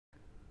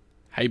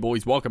Hey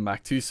boys, welcome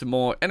back to some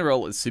more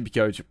Nrl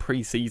Supercoach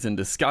preseason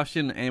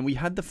discussion, and we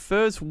had the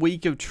first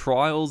week of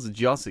trials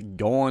just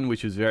gone,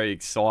 which was very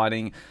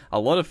exciting. A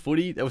lot of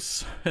footy. There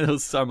was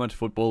so much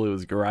football. It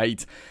was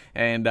great,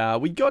 and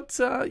we got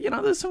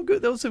there was some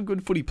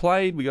good footy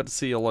played. We got to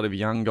see a lot of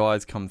young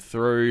guys come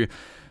through.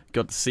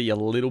 Got to see a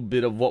little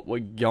bit of what we're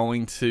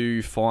going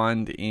to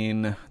find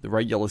in the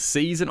regular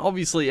season.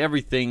 Obviously,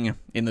 everything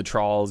in the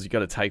trials you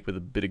got to take with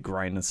a bit of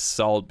grain of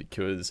salt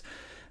because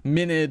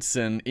minutes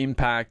and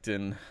impact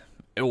and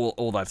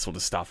all that sort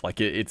of stuff, like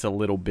it's a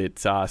little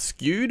bit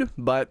skewed,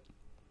 but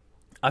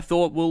I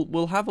thought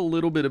we'll have a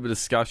little bit of a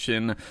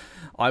discussion.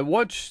 I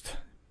watched,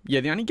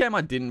 the only game I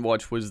didn't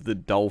watch was the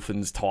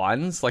Dolphins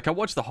Titans. Like I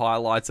watched the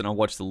highlights and I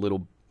watched the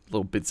little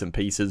bits and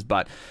pieces,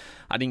 but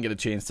I didn't get a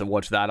chance to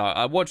watch that.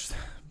 I watched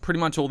pretty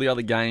much all the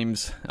other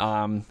games.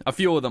 A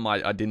few of them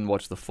I didn't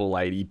watch the full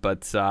 80,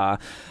 but I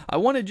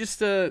wanted just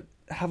to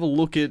have a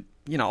look at,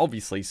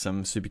 obviously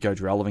some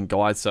Supercoach relevant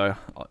guys, so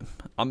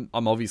I'm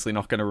obviously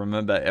not going to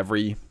remember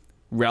every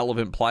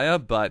relevant player,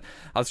 but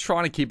I was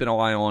trying to keep an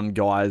eye on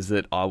guys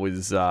that I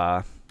was,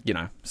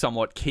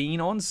 somewhat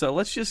keen on. So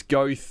let's just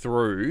go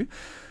through.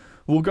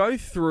 We'll go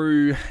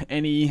through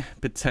any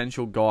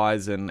potential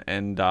guys and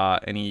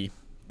any.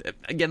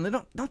 Again,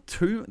 they're not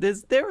too.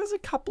 There is a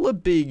couple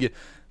of big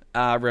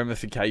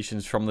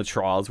ramifications from the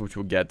trials, which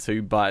we'll get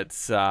to, but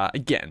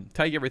again,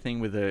 take everything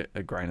with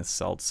a grain of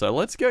salt. So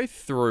let's go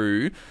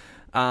through.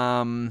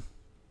 How am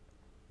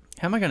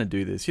I going to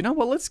do this? You know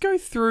what? Let's go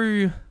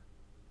through.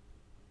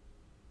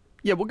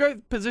 Yeah, we'll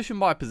go position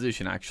by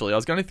position. Actually, I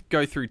was going to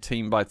go through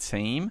team by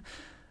team.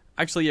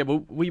 Actually, yeah,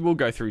 we will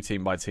go through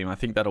team by team. I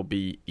think that'll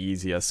be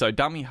easier. So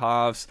dummy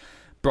halves.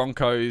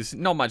 Broncos,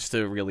 not much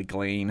to really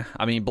glean.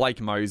 I mean,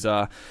 Blake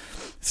Moser,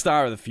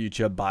 star of the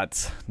future,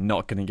 but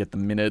not going to get the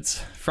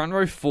minutes. Front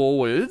row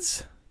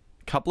forwards,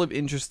 a couple of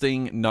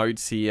interesting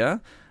notes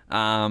here. We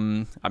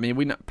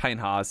know Payne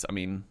Haas,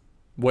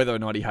 whether or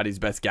not he had his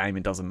best game,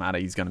 it doesn't matter.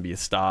 He's going to be a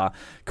star.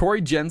 Corey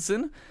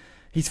Jensen,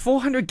 he's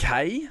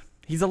 400k.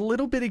 He's a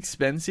little bit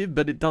expensive,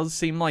 but it does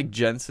seem like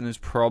Jensen is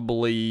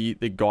probably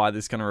the guy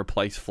that's going to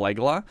replace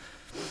Flegler.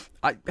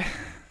 I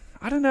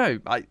don't know.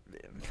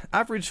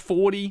 Average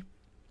 40.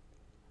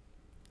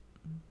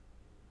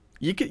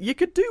 You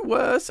could do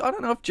worse. I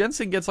don't know if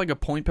Jensen gets like a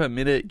point per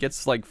minute,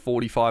 gets like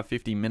 45,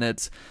 50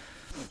 minutes.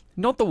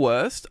 Not the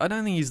worst. I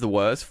don't think he's the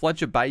worst.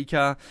 Fletcher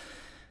Baker,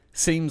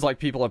 seems like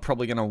people are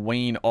probably going to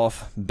wean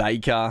off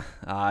Baker.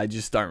 I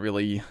just don't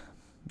really.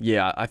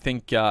 Yeah, I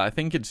think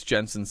it's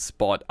Jensen's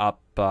spot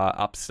up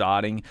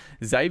starting.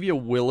 Xavier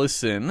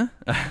Willison.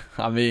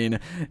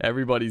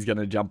 Everybody's going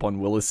to jump on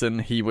Willison.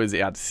 He was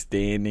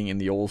outstanding in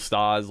the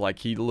All-Stars. Like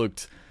he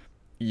looked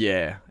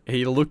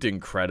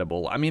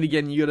incredible.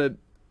 Again, you got to.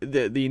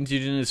 The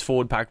Indigenous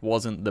forward pack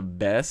wasn't the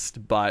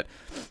best, but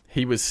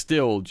he was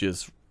still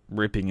just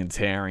ripping and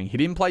tearing. He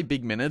didn't play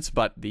big minutes,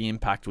 but the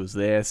impact was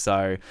there.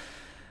 So,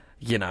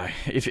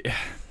 if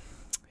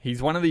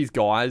he's one of these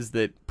guys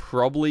that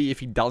probably, if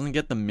he doesn't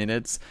get the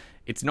minutes,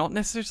 it's not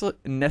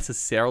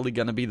necessarily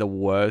going to be the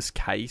worst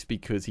case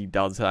because he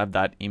does have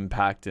that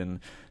impact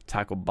and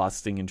tackle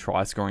busting and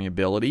try scoring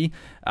ability.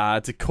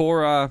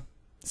 Takora,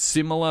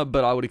 similar,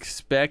 but I would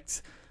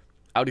expect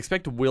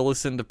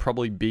Willison to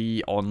probably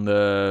be on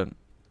the,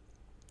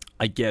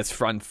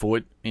 front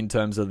foot in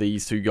terms of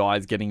these two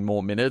guys getting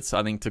more minutes.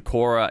 I think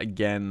Takora,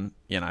 again,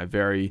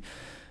 very,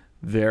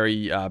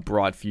 very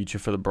bright future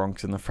for the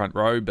Bronx in the front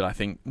row, but I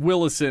think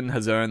Willison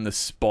has earned the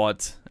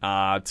spot.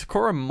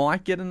 Takora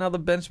might get another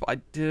bench,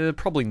 but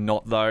probably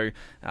not, though.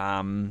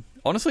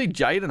 Honestly,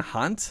 Jaden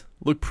Hunt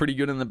looked pretty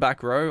good in the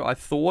back row, I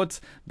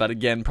thought, but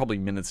again, probably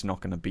minutes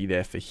not going to be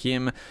there for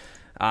him.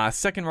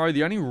 Second row,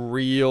 the only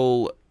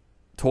real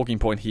talking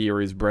point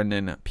here is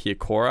Brendan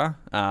Piakora.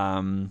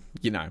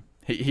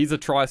 He's a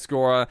try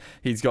scorer.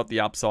 He's got the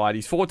upside.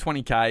 He's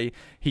 420k.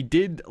 He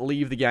did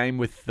leave the game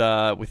with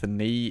a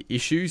knee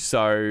issue,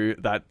 so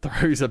that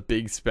throws a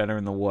big spanner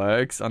in the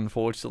works,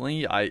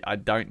 unfortunately. I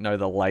don't know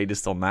the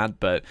latest on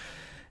that, but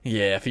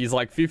yeah, if he's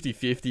like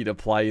 50-50 to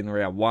play in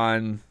round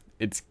one,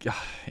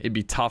 it'd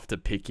be tough to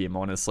pick him,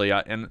 honestly.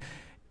 And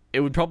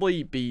it would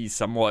probably be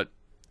somewhat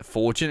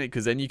fortunate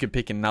because then you could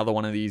pick another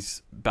one of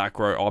these back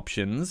row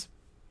options.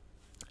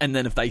 And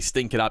then if they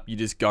stink it up, you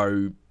just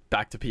go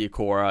back to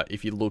Piakora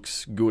if he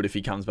looks good, if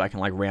he comes back in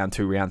like round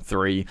 2, round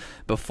 3,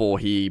 before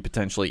he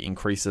potentially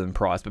increases in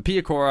price. But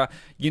Piakora,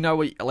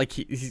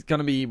 he's going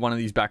to be one of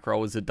these back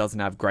rowers that doesn't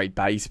have great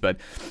base, but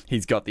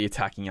he's got the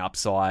attacking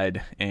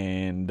upside.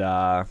 And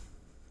I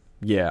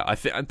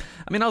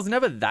was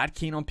never that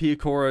keen on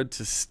Piakora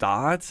to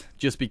start,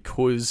 just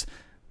because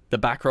the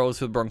back rowers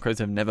for the Broncos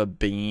have never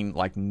been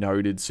like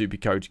noted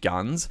Supercoach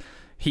guns.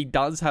 He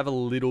does have a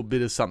little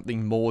bit of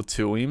something more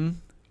to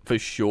him, for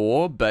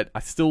sure, but I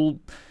still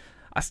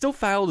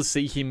fail to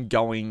see him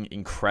going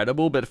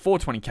incredible. But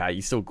 420k,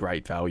 he's still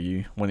great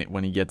value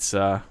when he gets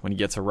a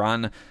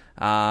run.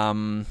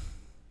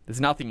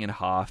 There's nothing in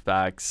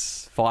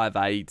halfbacks.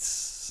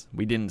 5'8".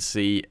 We didn't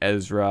see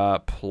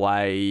Ezra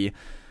play.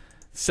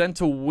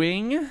 Centre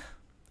wing,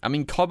 I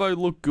mean, Cobbo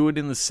looked good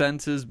in the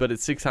centres, but at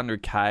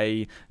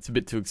 600k, it's a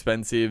bit too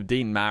expensive.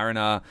 Dean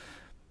Mariner,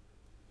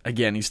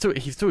 again, he's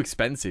too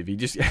expensive.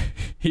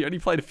 He only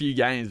played a few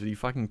games, but he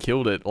fucking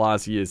killed it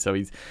last year. So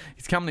he's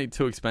coming in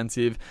too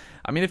expensive.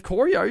 I mean, if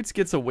Corey Oates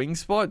gets a wing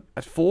spot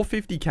at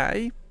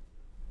 450k,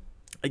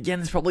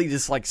 again, it's probably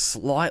just like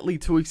slightly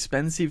too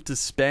expensive to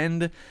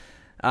spend.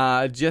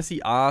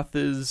 Jesse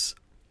Arthurs,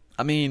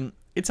 I mean,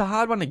 it's a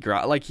hard one to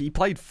grab. Like, he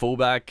played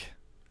fullback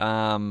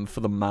for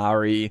the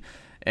Maori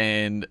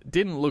and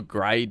didn't look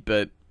great,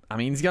 but I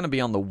mean, he's going to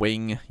be on the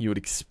wing, you would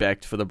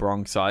expect, for the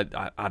Bronx. I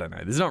don't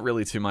know. There's not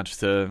really too much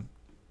to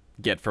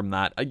get from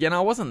that. Again,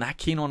 I wasn't that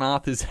keen on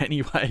Arthurs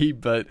anyway,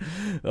 but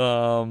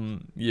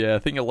yeah, I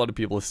think a lot of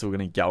people are still going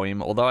to go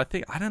him. Although I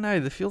don't know,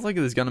 it feels like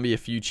there's going to be a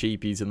few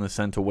cheapies in the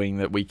center wing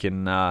that we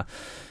can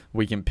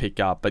pick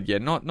up. But yeah,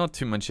 not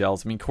too much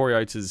else. I mean, Corey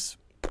Oates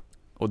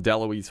or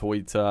Deloise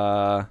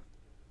Hoyt,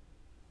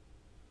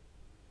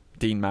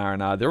 Dean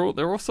Mariner, they're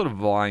all sort of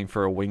vying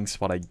for a wing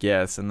spot, I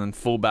guess. And then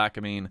fullback,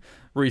 I mean,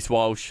 Reece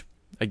Walsh,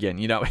 again,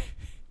 you know what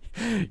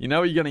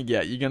you're gonna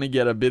get. You're gonna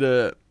get a bit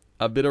of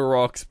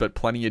rocks, but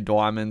plenty of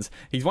diamonds.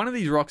 He's one of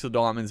these rocks or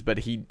diamonds, but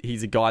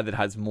he's a guy that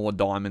has more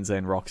diamonds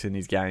than rocks in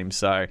his game.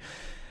 So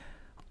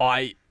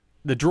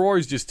the draw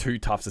is just too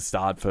tough to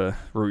start for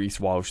Reece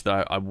Walsh,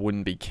 though I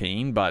wouldn't be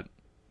keen. But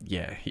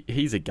yeah,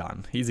 he's a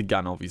gun. He's a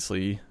gun,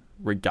 obviously,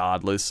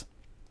 regardless.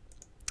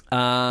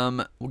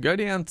 We'll go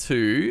down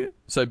to,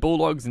 so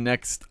Bulldogs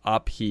next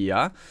up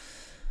here.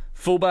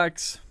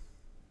 Fullbacks.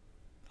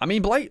 I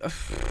mean, Blake,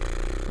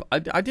 I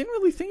didn't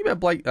really think about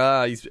Blake.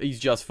 He's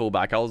just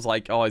fullback. I was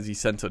like, oh, is he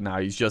centre? No,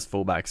 he's just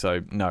fullback.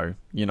 So no,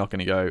 you're not going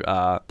to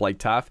go Blake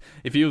Taff.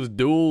 If he was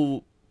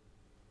dual,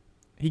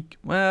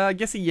 I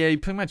guess he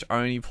pretty much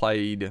only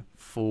played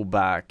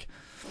fullback.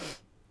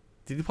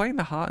 Did he play in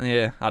the heart?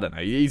 Yeah, I don't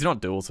know. He's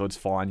not dual, so it's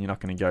fine. You're not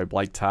going to go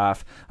Blake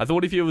Taff. I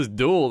thought if he was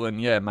dual, then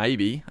yeah,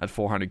 maybe at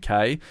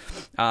 400k.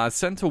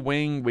 Centre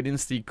wing, we didn't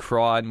see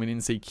Crichton, we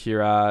didn't see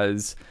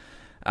Kiraz.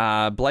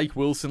 Blake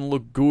Wilson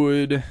looked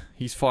good.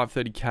 He's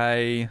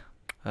 530k.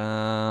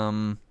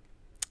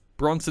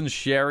 Bronson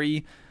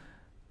Sherry,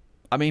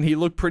 I mean, he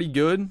looked pretty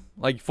good.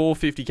 Like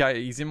 450k,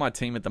 he's in my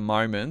team at the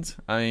moment.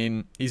 I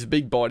mean, he's a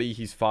big body,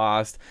 he's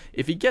fast.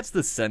 If he gets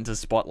the centre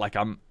spot, like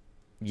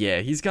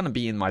he's going to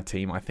be in my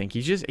team, I think.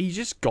 He's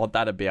just got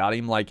that about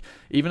him. Like,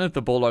 even if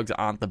the Bulldogs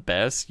aren't the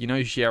best, you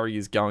know, Sherry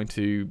is going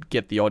to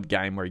get the odd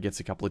game where he gets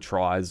a couple of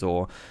tries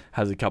or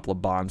has a couple of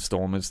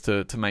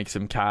barnstormers to make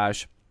some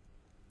cash.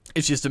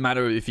 It's just a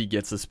matter of if he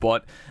gets a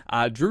spot.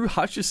 Drew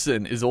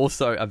Hutchison is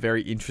also a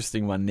very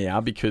interesting one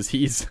now because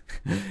he's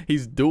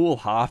dual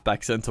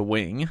halfback centre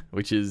wing,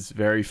 which is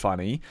very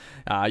funny.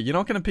 You're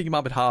not going to pick him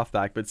up at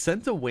halfback, but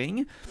centre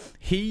wing,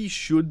 he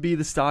should be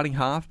the starting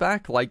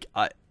halfback. Like,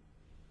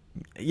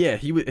 yeah,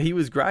 he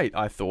was great,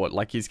 I thought.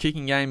 Like, his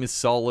kicking game is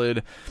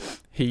solid.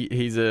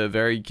 He's a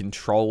very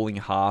controlling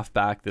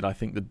halfback that I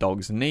think the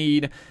Dogs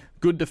need.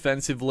 Good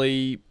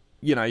defensively.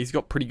 You know, he's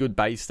got pretty good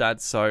base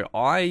stats. So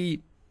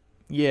I'd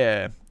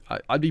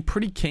be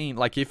pretty keen.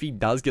 Like, if he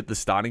does get the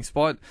starting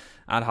spot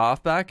at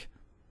halfback,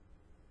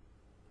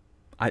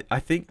 I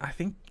think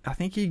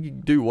he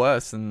could do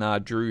worse than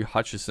Drew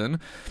Hutchison.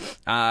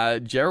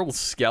 Gerald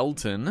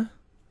Skelton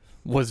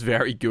was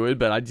very good,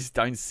 but I just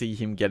don't see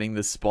him getting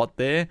the spot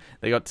there.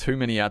 They got too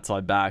many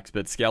outside backs,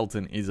 but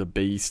Skelton is a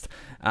beast.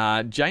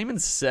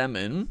 Jamin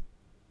Seaman,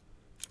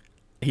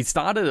 he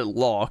started at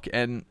lock,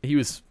 and he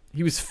was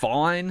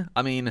fine.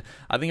 I mean,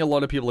 I think a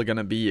lot of people are going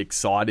to be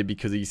excited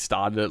because he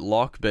started at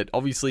lock, but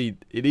obviously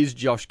it is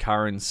Josh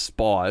Curran's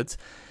spot.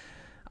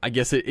 I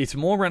guess it's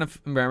more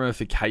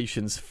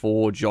ramifications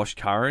for Josh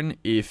Curran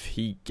if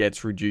he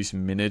gets reduced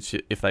minutes,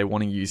 if they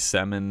want to use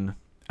Seaman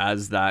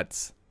as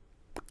that,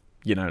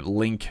 you know,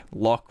 link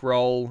lock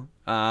role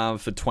for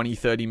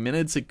 20-30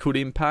 minutes. It could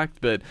impact,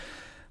 but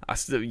I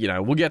still, you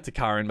know, we'll get to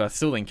Curran, but I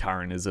still think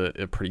Curran is a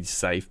pretty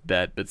safe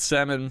bet. But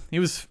Salmon, he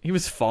was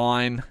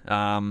fine.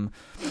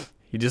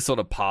 He just sort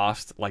of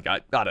passed. Like, I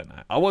don't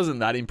know. I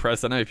wasn't that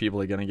impressed. I know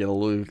people are going to get a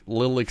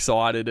little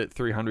excited at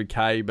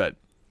 300k, but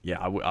yeah,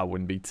 I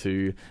wouldn't be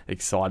too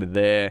excited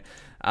there.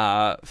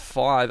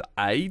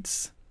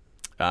 5'8".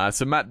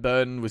 So Matt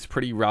Burton was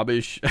pretty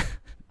rubbish.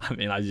 I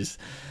mean, I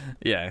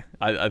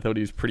thought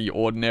he was pretty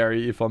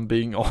ordinary, if I'm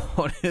being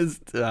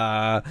honest.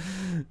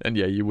 And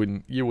yeah, you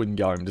wouldn't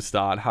go him to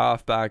start.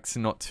 Halfbacks,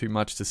 not too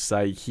much to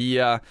say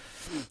here.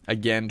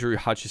 Again, Drew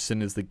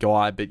Hutchison is the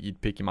guy, but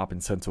you'd pick him up in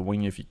centre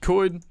wing if you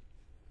could.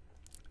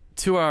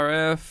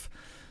 2RF.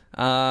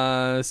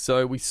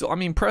 So we saw, I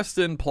mean,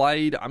 Preston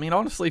played. I mean,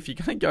 honestly, if you're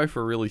going to go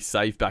for a really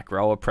safe back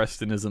rower,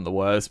 Preston isn't the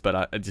worst,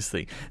 but I just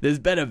think there's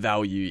better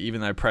value,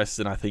 even though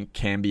Preston, I think,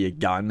 can be a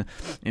gun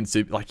in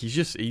super. Like,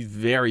 he's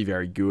very,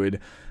 very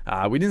good.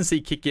 We didn't see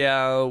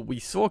Kickout. We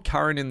saw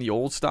Curran in the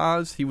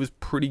All-Stars. He was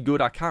pretty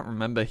good. I can't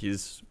remember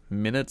his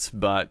minutes,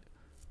 but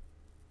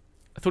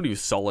I thought he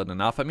was solid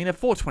enough. I mean, at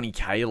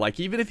 420k, like,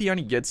 even if he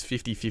only gets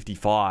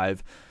 50-55,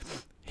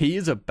 he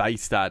is a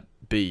base stat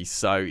beast,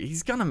 so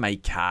he's gonna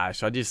make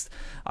cash.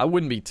 I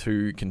wouldn't be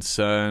too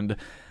concerned.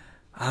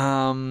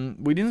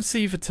 We didn't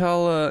see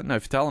Fatala. No,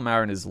 Fatala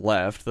Marin is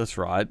left. That's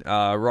right.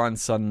 Ryan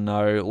Sutton,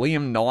 no.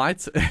 Liam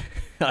Knight.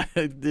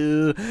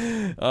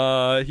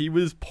 He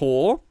was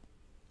poor.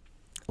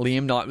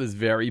 Liam Knight was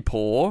very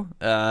poor.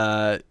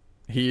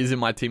 He is in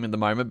my team at the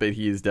moment, but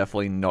he is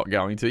definitely not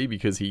going to be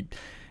because he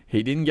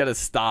didn't get a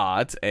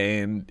start.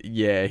 And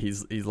yeah,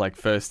 he's like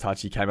first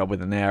touch, he came up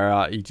with an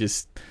error.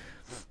 He's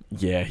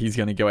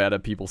going to go out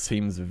of people's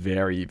teams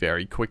very,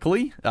 very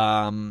quickly.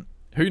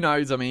 Who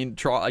knows? I mean,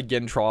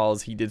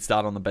 trials, he did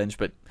start on the bench,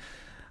 but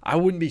I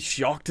wouldn't be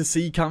shocked to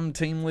see come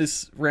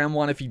teamless round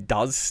 1 if he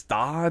does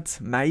start.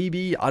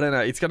 Maybe. I don't know.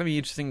 It's going to be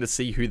interesting to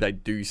see who they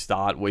do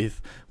start with,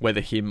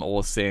 whether him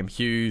or Sam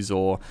Hughes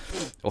or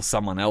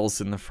someone else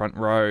in the front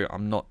row.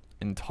 I'm not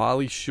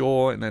entirely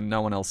sure, and then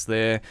no one else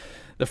there.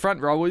 The front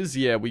rowers,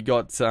 yeah, we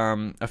got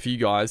a few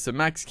guys. So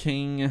Max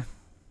King,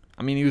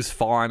 I mean, he was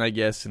fine, I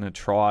guess, in a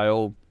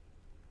trial.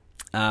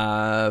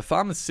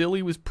 Farmer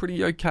Silly was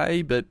pretty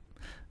okay, but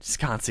just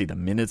can't see the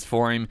minutes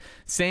for him.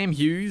 Sam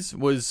Hughes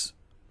was,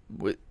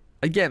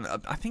 again,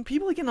 I think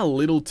people are getting a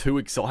little too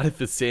excited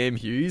for Sam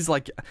Hughes.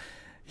 Like,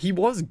 he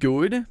was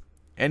good,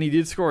 and he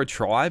did score a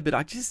try, but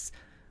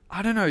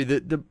I don't know,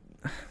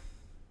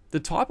 the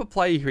type of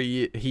player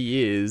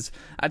he is,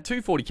 at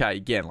 240k,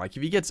 again, like,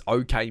 if he gets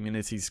okay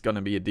minutes, he's going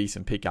to be a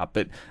decent pickup,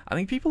 but I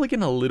think people are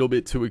getting a little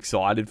bit too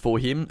excited for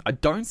him. I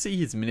don't see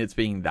his minutes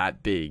being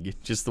that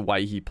big, just the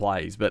way he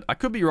plays, but I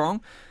could be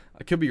wrong.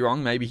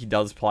 Maybe he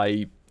does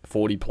play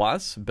 40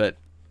 plus, but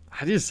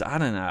I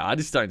don't know. I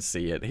just don't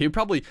see it. He'll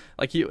probably,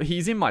 like,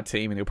 he's in my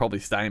team and he'll probably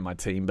stay in my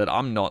team, but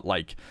I'm not,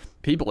 like,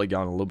 people are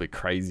going a little bit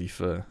crazy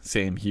for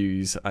Sam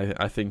Hughes,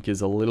 I think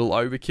is a little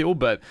overkill,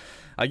 but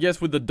I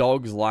guess with the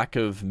Dogs' lack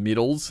of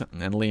middles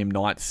and Liam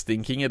Knight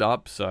stinking it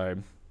up, so,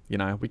 you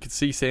know, we could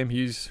see Sam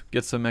Hughes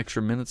get some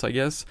extra minutes, I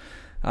guess.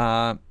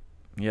 Yeah,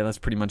 that's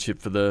pretty much it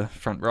for the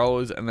front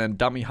rowers. And then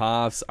dummy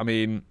halves, I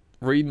mean,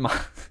 Reed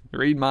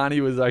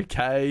Marnie was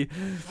okay.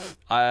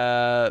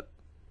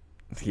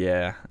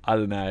 Yeah, I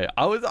don't know.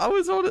 I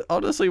was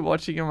honestly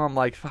watching him. I'm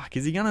like, fuck,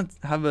 is he gonna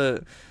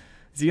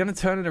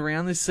turn it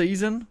around this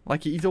season?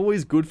 Like, he's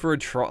always good for a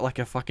try, like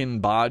a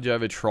fucking barge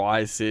over try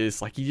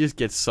assist. Like, he just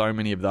gets so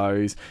many of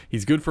those.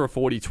 He's good for a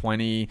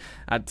 40-20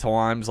 at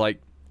times. Like,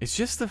 it's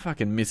just the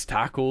fucking missed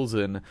tackles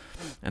and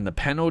the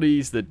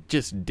penalties that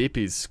just dip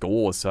his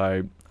score.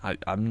 So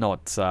I'm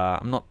not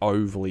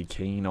overly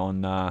keen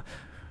on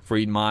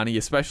Reed Marnie,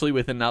 especially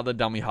with another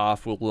dummy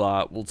half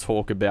we'll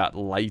talk about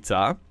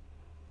later.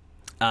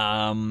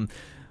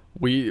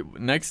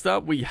 Next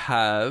up we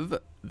have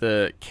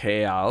the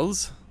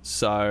cows.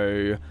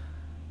 So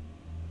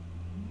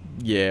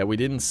yeah, we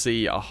didn't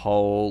see a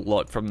whole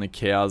lot from the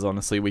cows,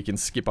 honestly. We can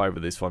skip over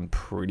this one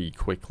pretty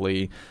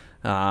quickly.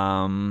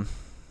 The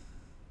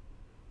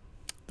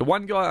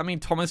one guy, I mean,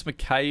 Thomas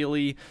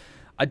McKaylee,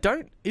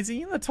 is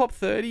he in the top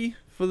 30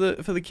 for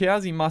the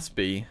cows? He must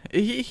be.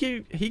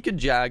 He could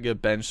jag a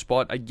bench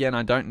spot. Again,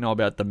 I don't know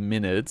about the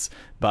minutes,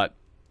 but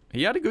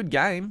he had a good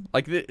game.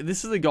 Like,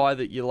 this is a guy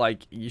that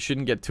you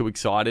shouldn't get too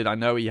excited. I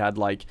know he had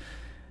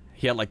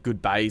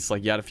good base,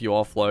 like, he had a few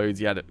offloads,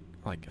 he had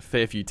like a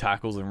fair few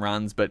tackles and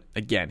runs, but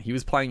again, he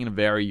was playing in a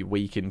very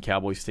weakened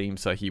Cowboys team,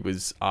 so he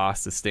was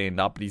asked to stand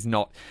up, but he's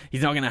not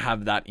going to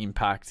have that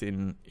impact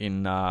in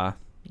the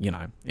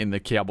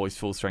Cowboys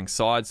full strength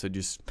side, so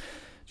just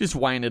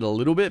weighing it a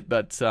little bit,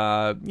 but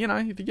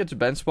if he gets a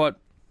bench spot,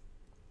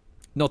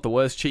 not the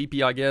worst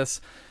cheapie, I guess.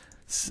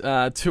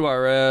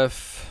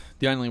 2RF.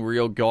 The only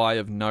real guy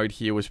of note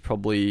here was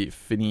probably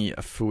Fini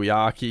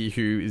Fuiaki,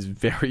 who is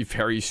very,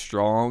 very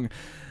strong.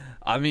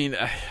 I mean,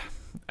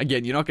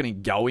 again, you're not going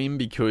to go him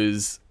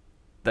because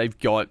they've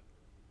got...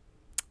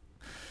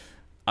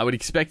 I would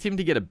expect him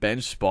to get a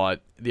bench spot.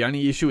 The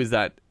only issue is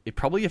that it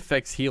probably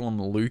affects Helam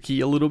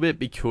Lukey a little bit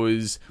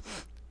because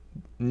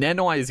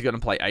Nenai is going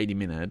to play 80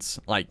 minutes,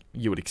 like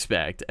you would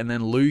expect. And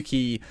then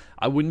Lukey,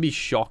 I wouldn't be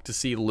shocked to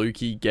see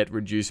Lukey get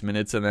reduced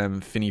minutes and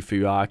then Fini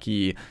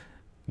Fuiaki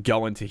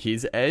go into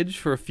his edge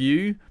for a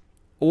few.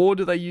 Or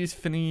do they use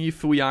Fini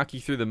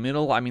Fuiaki through the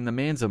middle? I mean, the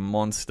man's a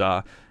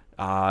monster.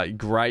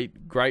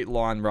 Great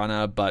line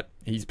runner, but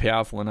he's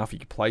powerful enough he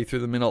could play through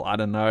the middle. I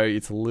don't know.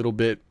 It's a little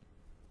bit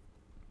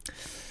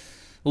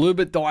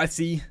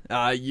dicey.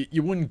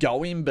 You wouldn't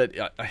go him, but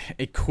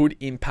it could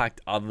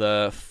impact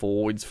other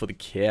forwards for the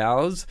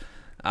cows.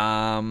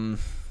 And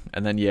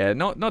then, yeah,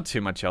 not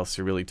too much else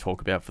to really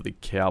talk about for the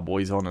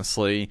Cowboys,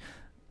 honestly.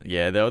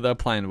 Yeah, they're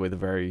playing with a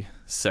very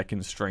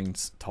second string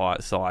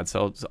tight side,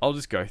 so I'll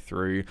just go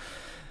through.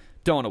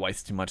 Don't want to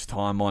waste too much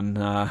time on,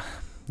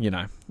 they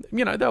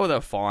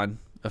were fine.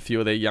 A few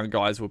of their young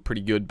guys were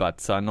pretty good,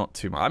 but not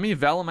too much. I mean,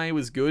 Valame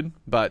was good,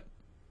 but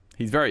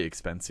he's very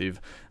expensive.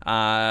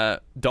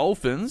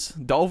 Dolphins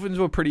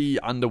were pretty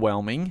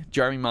underwhelming.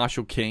 Jeremy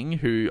Marshall-King,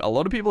 who a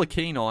lot of people are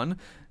keen on,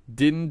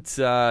 didn't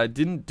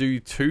do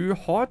too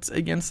hot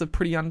against a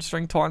pretty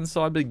understrength Titans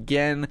side, but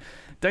again,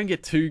 don't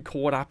get too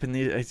caught up in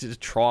this. It's a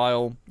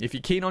trial. If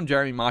you're keen on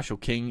Jeremy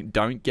Marshall-King,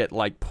 don't get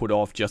put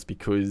off just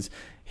because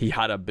he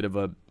had a bit of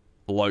a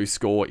low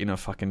score in a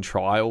fucking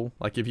trial.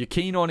 Like, if you're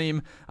keen on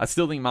him, I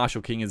still think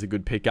Marshall King is a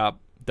good pickup.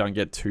 Don't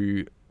get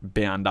too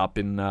bound up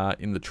in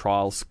the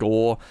trial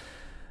score.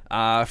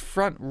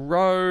 Front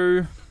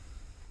row,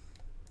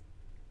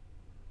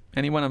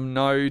 anyone of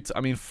note?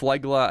 I mean,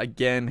 Flegler,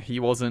 again, he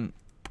wasn't...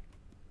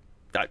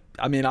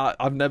 I mean,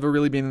 I've never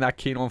really been that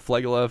keen on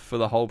Flegler for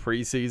the whole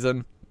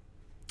preseason.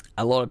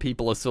 A lot of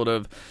people are sort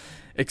of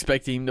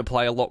expecting him to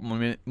play a lot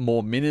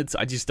more minutes.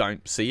 I just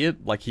don't see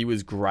it. Like, he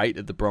was great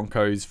at the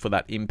Broncos for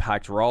that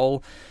impact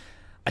role.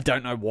 I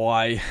don't know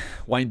why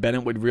Wayne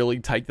Bennett would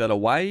really take that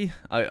away.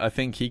 I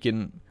think he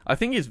can... I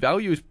think his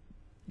value is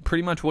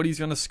pretty much what he's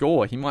going to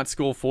score. He might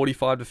score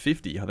 45 to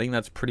 50. I think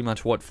that's pretty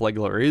much what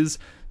Flegler is.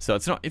 So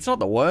it's not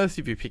the worst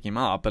if you pick him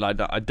up, but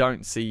I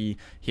don't see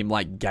him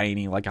like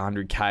gaining like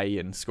 100k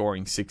and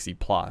scoring 60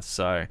 plus.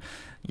 So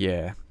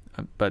yeah,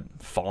 but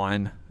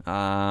fine.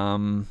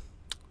 Not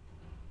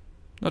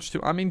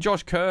too. I mean,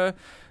 Josh Kerr.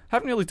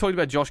 Haven't really talked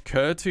about Josh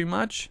Kerr too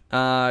much.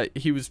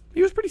 He was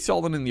pretty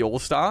solid in the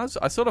All-Stars.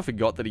 I sort of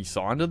forgot that he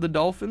signed to the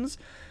Dolphins.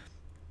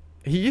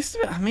 He used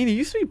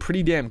to be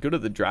pretty damn good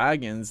at the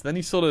Dragons. Then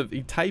he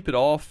tapered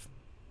off.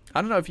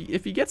 I don't know,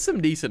 if he gets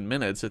some decent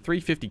minutes at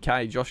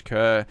 350k, Josh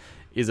Kerr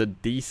is a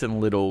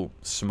decent little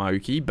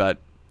smoky, but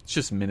it's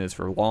just minutes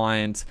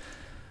reliant.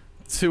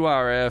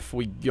 2RF,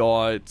 we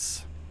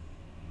got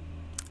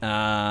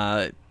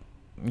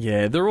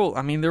yeah, they're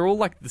all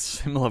like the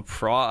similar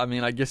price. I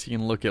mean, I guess you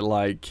can look at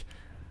like,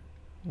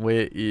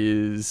 where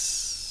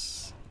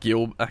is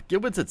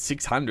Gilbert's at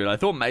 600. I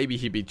thought maybe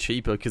he'd be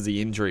cheaper because of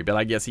the injury, but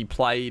I guess he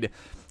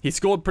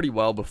scored pretty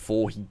well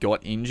before he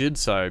got injured,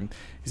 so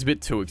he's a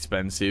bit too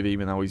expensive,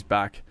 even though he's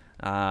back.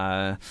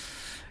 And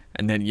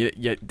then you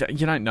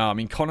don't know. I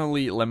mean,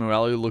 Connolly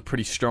Lemuelu looked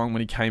pretty strong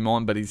when he came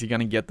on, but is he going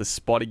to get the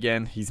spot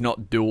again? He's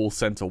not dual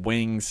center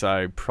wing,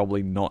 so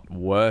probably not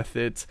worth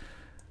it.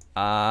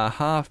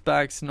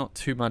 Halfbacks, not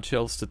too much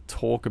else to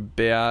talk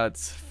about.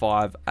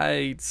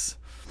 5'8".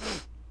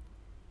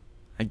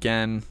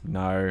 Again,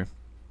 no.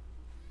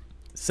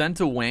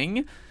 Center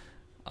wing,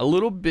 a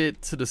little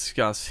bit to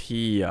discuss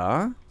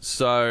here.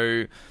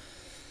 So,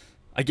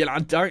 again, I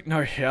don't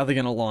know how they're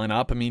going to line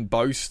up. I mean,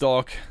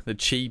 Bostock, the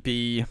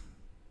cheapie,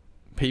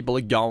 people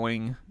are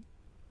going.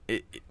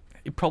 It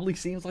probably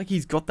seems like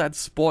he's got that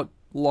spot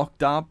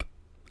locked up.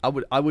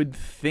 I would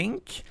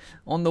think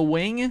on the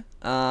wing.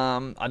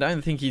 I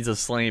don't think he's a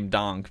slam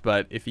dunk,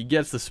 but if he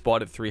gets the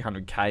spot at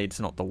 300k, it's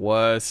not the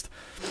worst.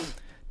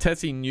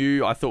 Tessie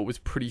New, I thought was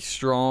pretty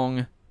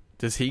strong.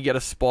 Does he get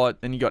a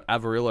spot? Then you got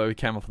Avarillo, who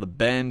came off the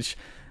bench.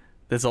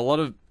 There's a lot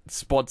of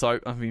spots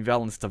open. I mean,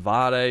 Valens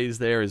Tavares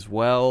there as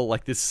well.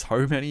 Like, there's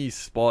so many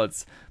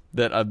spots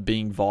that are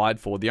being vied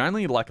for. The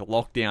only like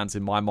lockdowns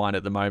in my mind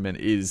at the moment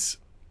is,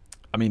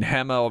 I mean,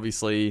 Hammer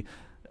obviously.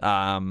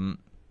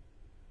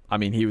 I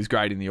mean, he was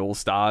great in the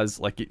All-Stars.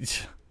 Like,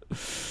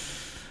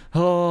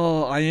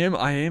 I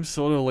am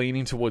sort of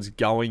leaning towards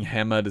going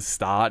Hammer to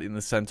start in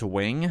the center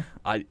wing.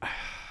 I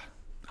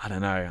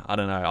don't know.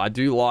 I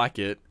do like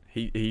it.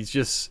 He's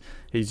just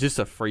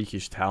a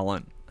freakish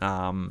talent.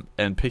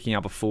 And picking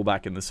up a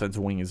fullback in the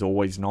center wing is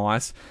always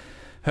nice.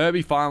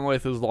 Herbie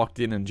Farnworth was locked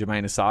in and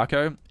Jermaine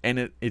Asako,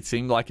 and it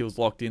seemed like it was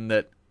locked in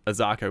that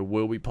Asako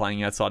will be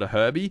playing outside of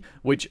Herbie,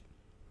 which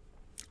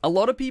a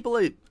lot of people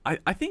are...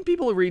 I think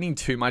people are reading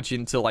too much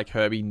into like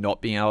Herbie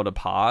not being able to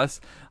pass.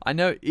 I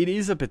know it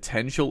is a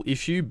potential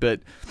issue,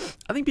 but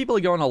I think people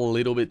are going a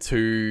little bit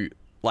too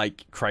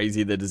like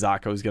crazy that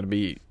Asako is going to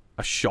be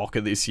a shocker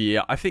this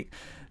year. I think,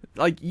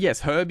 like, yes,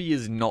 Herbie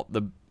is not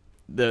the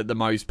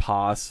most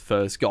pass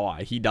first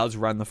guy. He does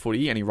run the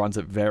footy and he runs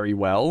it very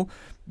well,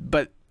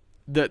 but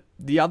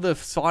the other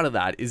side of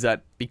that is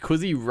that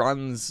because he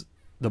runs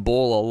the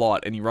ball a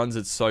lot and he runs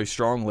it so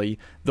strongly,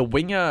 the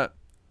winger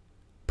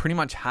pretty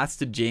much has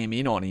to jam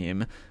in on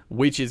him,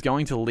 which is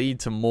going to lead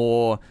to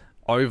more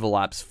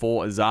overlaps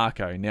for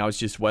Asako. Now it's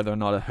just whether or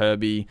not a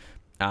Herbie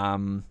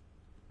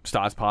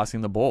starts passing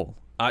the ball.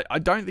 I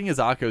don't think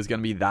Asako is going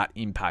to be that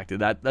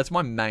impacted. That's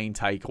my main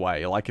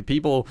takeaway. Like, if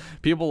people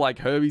like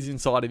Herbie's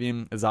inside of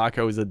him,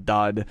 Asako is a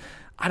dud.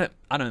 I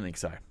don't think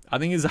so. I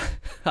think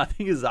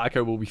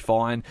Asako will be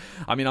fine.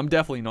 I mean, I'm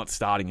definitely not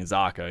starting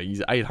Asako.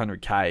 He's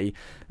 800k.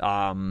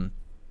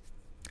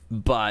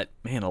 But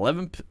man,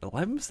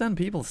 11% of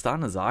people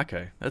starting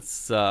Asako.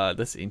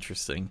 That's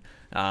interesting.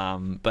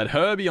 But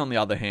Herbie, on the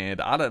other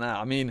hand, I don't know.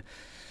 I mean,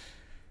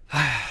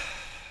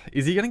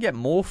 is he going to get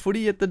more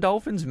footy at the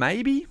Dolphins?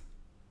 Maybe.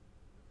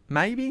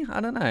 I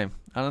don't know.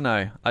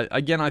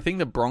 I think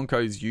the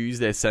Broncos use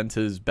their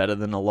centers better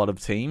than a lot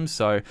of teams,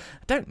 so I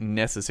don't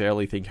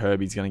necessarily think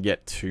Herbie's going to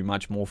get too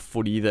much more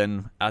footy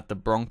than at the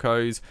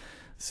Broncos.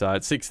 So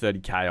at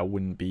 630k, I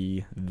wouldn't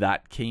be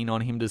that keen on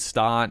him to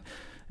start.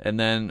 And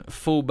then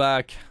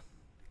fullback,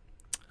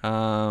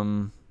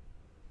 yeah,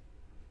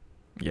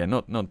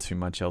 not too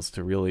much else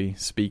to really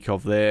speak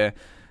of there.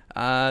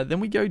 Then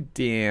we go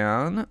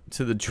down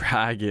to the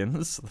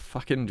Dragons, the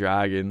fucking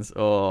Dragons.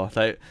 Oh,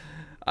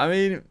 I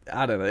mean,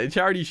 I don't know.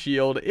 Charity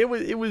Shield. It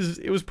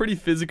was pretty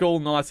physical,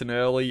 nice and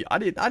early. I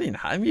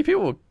mean,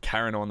 people were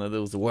carrying on that it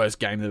was the worst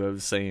game they've ever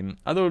seen.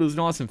 I thought it was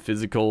nice and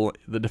physical.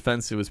 The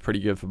defensive was pretty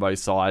good for both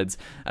sides.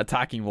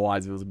 Attacking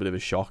wise, it was a bit of a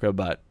shocker,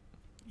 but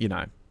you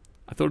know,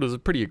 I thought it was a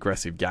pretty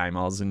aggressive game.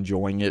 I was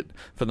enjoying it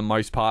for the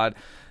most part.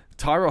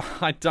 Tyrell,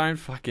 I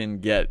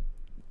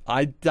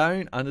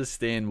don't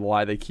understand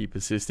why they keep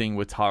persisting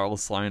with Tyrell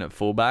Sloan at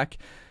fullback.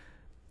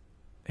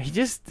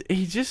 He's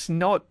just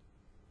not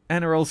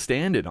NRL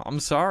standard. I'm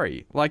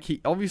sorry. Like,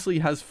 he obviously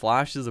has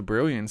flashes of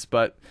brilliance,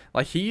 but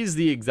like, he is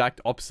the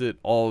exact opposite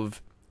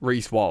of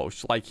Reece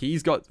Walsh. Like,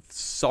 he's got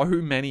so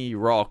many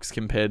rocks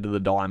compared to the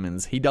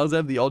diamonds. He does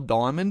have the odd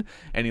diamond,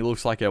 and he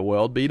looks like a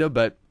world beater,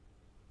 but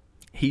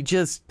he's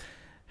just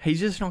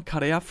not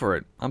cut out for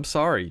it. I'm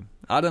sorry.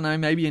 I don't know,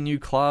 maybe a new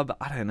club.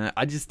 I don't know.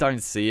 I just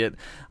don't see it.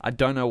 I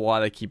don't know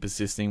why they keep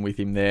persisting with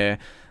him there.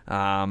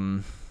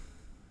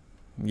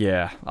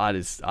 Yeah, I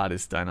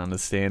just don't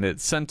understand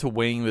it. Centre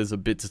wing, there's a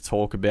bit to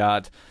talk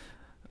about.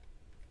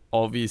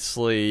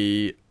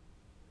 Obviously,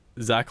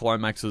 Zach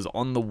Lomax was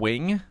on the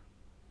wing.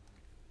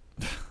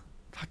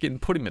 Fucking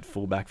put him at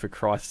fullback, for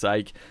Christ's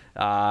sake.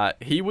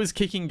 He was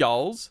kicking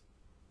goals.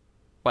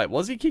 Wait,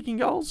 was he kicking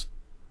goals?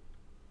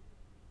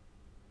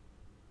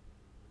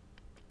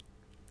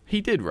 He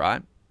did,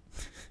 right?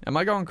 Am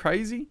I going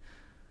crazy?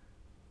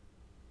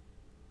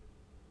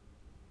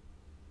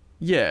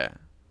 Yeah.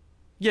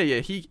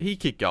 He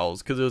kicked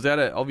goals because it was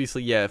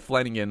obviously,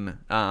 Flanagan.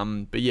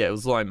 But yeah, it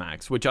was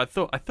Lomax, which I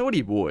thought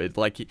he would.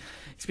 Like,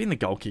 he's been the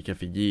goal kicker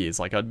for years.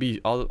 Like, I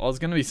was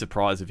going to be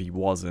surprised if he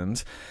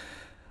wasn't.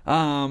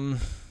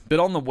 But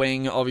on the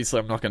wing,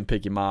 obviously, I'm not going to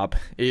pick him up.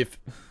 If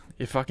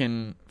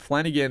fucking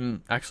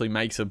Flanagan actually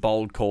makes a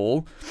bold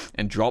call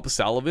and drops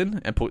Sullivan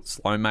and puts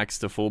Lomax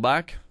to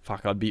fullback,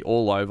 fuck, I'd be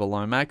all over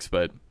Lomax,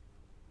 but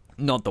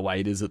not the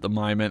way it is at the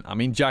moment. I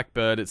mean, Jack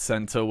Bird at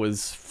centre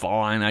was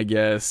fine, I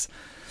guess.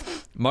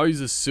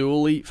 Moses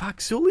Sewelley. Fuck,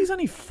 Sewelley's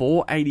only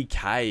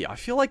 480k. I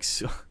feel like...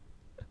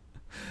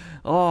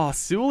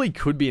 Sewelley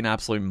could be an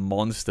absolute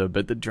monster,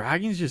 but the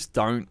Dragons just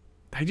don't...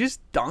 They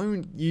just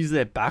don't use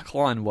their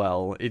backline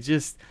well.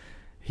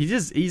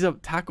 He's a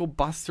tackle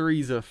buster,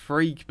 he's a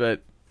freak,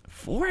 but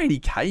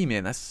 480k,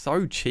 man, that's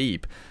so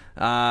cheap.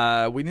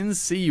 We didn't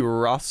see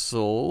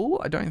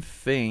Russell, I don't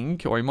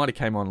think, or he might have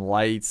came on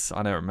late,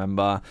 I don't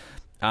remember.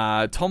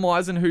 Tom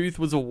Eisenhuth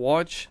was a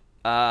watch.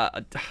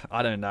 I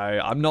don't know,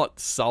 I'm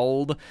not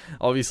sold.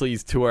 Obviously,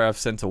 he's 2RF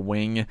centre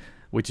wing,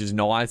 which is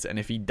nice, and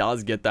if he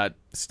does get that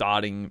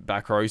starting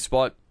back row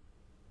spot,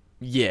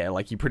 yeah,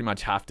 like, you pretty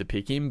much have to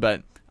pick him,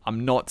 but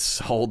I'm not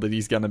sold that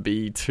he's going to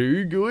be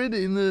too good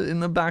in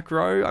the back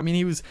row. I mean,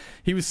 he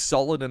was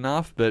solid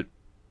enough, but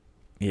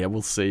yeah,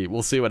 we'll see.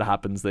 We'll see what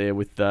happens there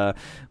with the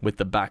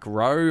back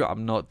row.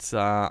 I'm not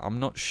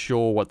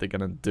sure what they're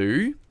going to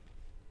do.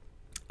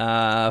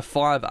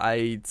 5'8".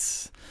 I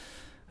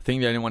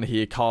think the only one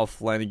here, Kyle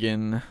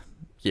Flanagan.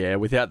 Yeah,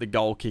 without the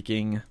goal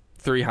kicking,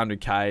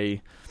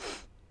 300k.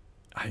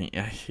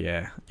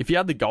 Yeah. If he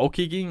had the goal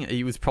kicking,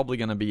 he was probably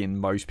going to be in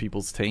most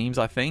people's teams,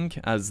 I think,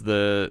 as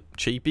the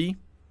cheapie.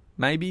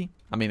 Maybe.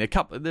 I mean,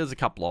 there's a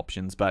couple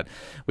options, but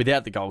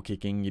without the goal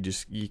kicking,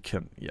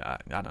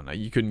 I don't know,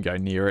 you couldn't go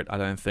near it, I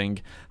don't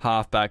think.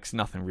 Halfbacks,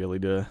 nothing really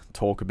to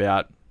talk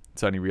about.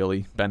 It's only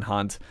really Ben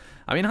Hunt.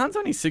 I mean, Hunt's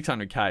only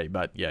 600k,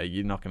 but yeah,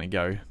 you're not going to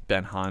go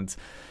Ben Hunt.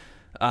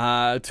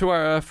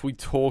 2RF, we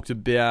talked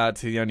about.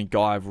 The only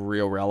guy of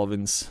real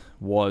relevance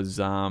was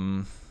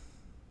Eisenhuth.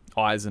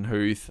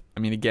 I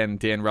mean, again,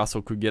 Dan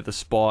Russell could get the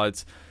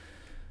spot.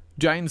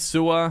 James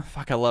Sewer.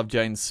 Fuck, I love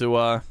James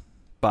Sewer.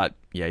 But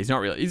yeah, he's not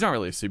really a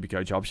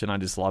Supercoach option. I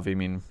just love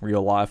him in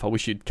real life. I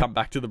wish he'd come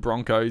back to the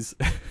Broncos,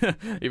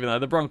 even though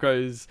the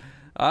Broncos,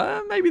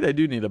 maybe they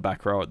do need a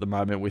back row at the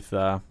moment with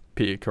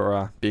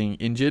Piakura being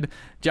injured.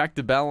 Jack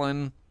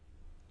DeBellin,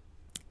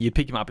 you'd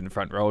pick him up in the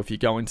front row if you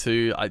go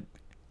into. I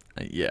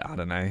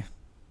don't know,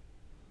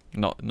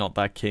 not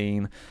that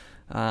keen.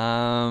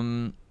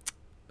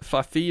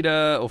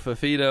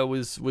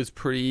 Fafita was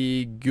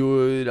pretty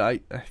good. I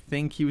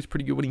think he was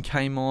pretty good when he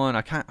came on.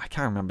 I can't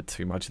remember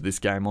too much of this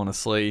game,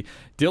 honestly.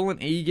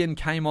 Dylan Egan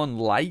came on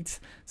late,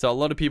 so a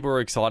lot of people were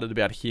excited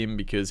about him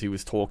because he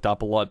was talked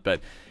up a lot, but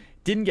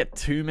didn't get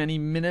too many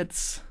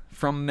minutes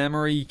from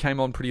memory. He came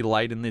on pretty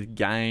late in the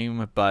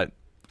game, but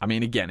I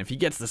mean, again, if he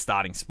gets the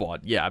starting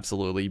spot, yeah,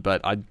 absolutely,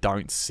 but I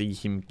don't see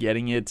him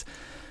getting it.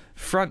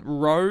 Front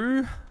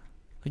row,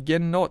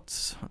 again,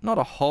 not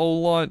a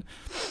whole lot.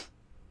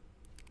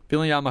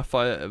 Viliama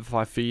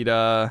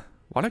Fafita.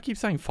 Why do I keep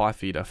saying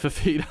Fafita?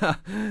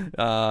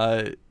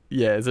 Fafita.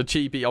 Yeah, as a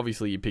cheapie,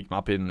 obviously you pick him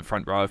up in the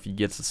front row if he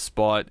gets a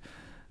spot.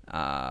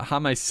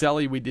 Hame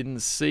Sally we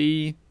didn't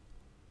see.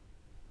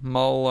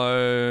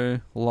 Molo,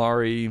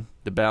 Laurie,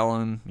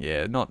 DeBellin.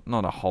 Yeah, not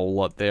a whole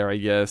lot there, I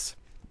guess.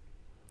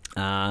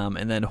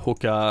 And then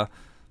hooker.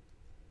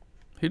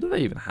 Who do they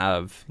even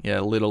have?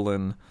 Yeah, Little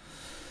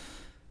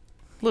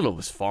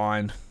was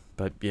fine.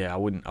 But yeah, I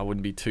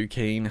wouldn't be too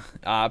keen.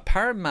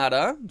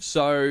 Parramatta,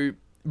 so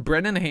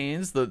Brennan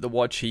Hands, the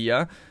watch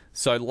here,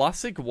 So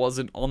Lussick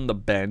wasn't on the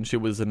bench. It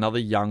was another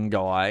young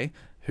guy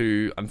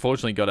who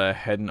unfortunately got a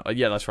head...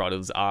 Yeah, that's right. It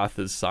was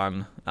Arthur's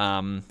son,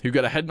 who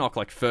got a head knock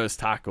like first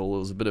tackle. It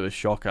was a bit of a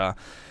shocker.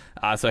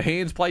 So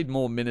Hands played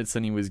more minutes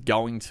than he was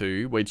going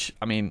to, which,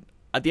 I mean,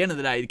 at the end of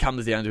the day, it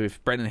comes down to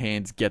if Brendan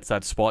Hands gets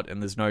that spot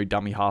and there's no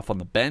dummy half on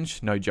the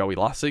bench, no Joey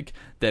Lussick,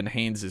 then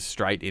Hands is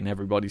straight in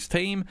everybody's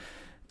team.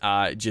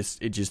 It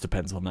just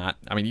depends on that.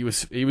 I mean, he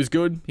was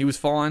good. He was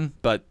fine,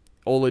 but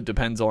all it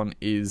depends on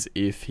is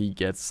if he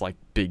gets like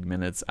big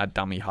minutes at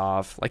dummy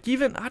half. Like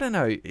even, I don't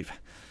know,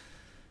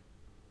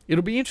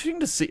 it'll be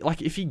interesting to see,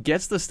 like if he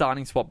gets the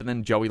starting spot but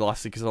then Joey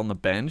Lussick is on the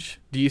bench,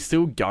 do you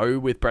still go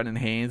with Brendan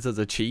Hands as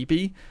a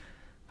cheapie?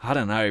 I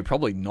don't know,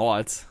 probably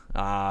not.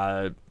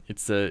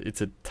 It's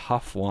a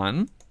tough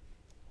one.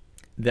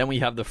 Then we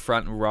have the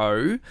front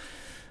row.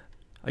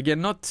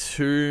 Again, not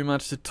too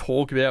much to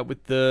talk about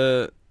with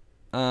the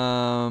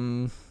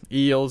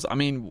Eels. I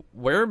mean,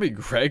 Werribee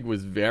Greg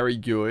was very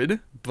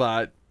good,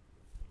 but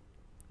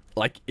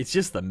like it's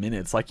just the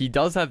minutes. Like he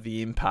does have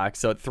the impact.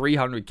 So at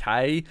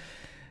 300k,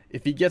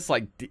 if he gets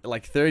like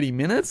 30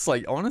 minutes,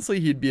 like honestly,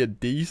 he'd be a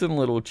decent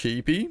little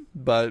cheapie.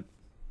 But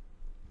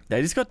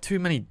they just got too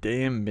many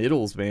damn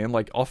middles, man.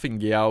 Like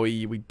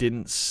Offengowie, we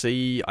didn't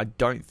see. I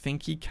don't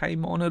think he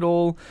came on at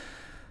all.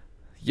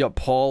 You got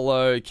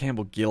Paulo,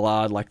 Campbell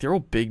Gillard. Like they're all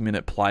big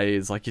minute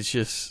players. Like it's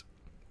just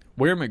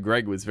Werribee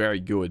Greg was very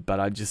good,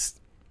 but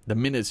the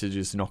minutes are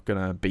just not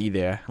going to be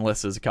there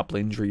unless there's a couple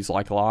of injuries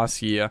like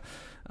last year.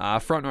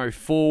 Front row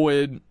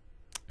forward,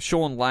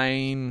 Sean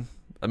Lane,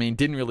 I mean,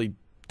 didn't really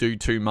do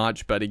too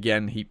much, but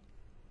again,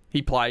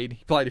 he played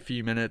a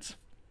few minutes.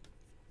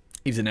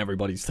 He's in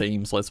everybody's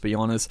teams, let's be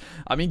honest.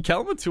 I mean,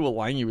 Kelma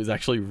Tuolangi was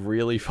actually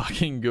really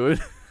fucking good.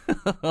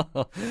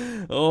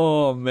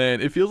 Oh,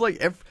 man. It feels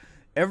like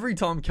every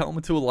time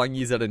Kelma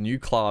Tuolangi is at a new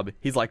club,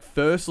 his like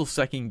first or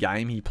second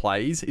game he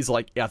plays is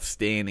like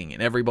outstanding,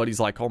 and everybody's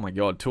like, "Oh my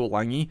god,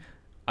 Tuolangi!"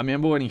 I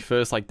remember when he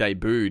first like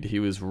debuted, he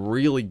was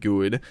really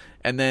good,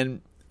 and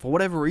then for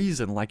whatever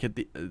reason, like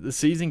the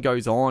season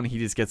goes on, he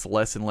just gets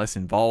less and less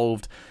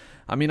involved.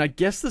 I mean, I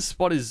guess the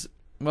spot is,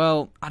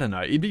 well, I don't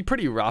know. It'd be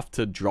pretty rough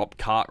to drop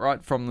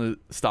Cartwright from the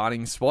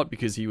starting spot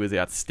because he was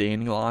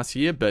outstanding last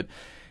year. But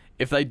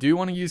if they do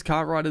want to use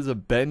Cartwright as a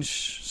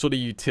bench sort of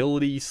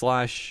utility /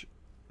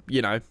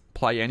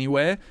 play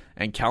anywhere,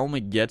 and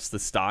Kelma gets the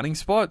starting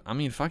spot, I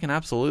mean, fucking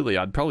absolutely.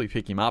 I'd probably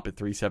pick him up at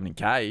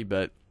 370k,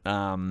 but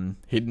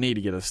he'd need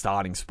to get a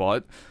starting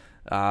spot.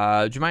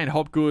 Jermaine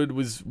Hopgood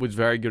was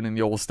very good in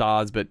the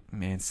All-Stars, but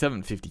man,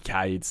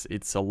 750k,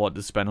 it's a lot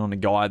to spend on a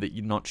guy that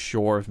you're not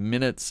sure of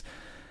minutes.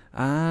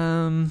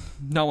 No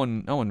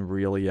one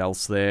really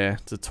else there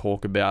to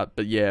talk about,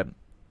 but yeah,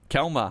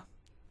 Kelma,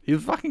 he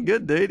was fucking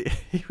good, dude.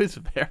 He was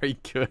very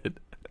good.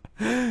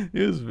 He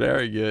was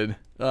very good.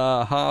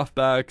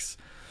 Halfbacks,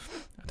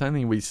 I don't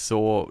think we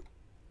saw...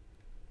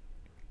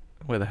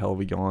 Where the hell are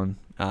we gone?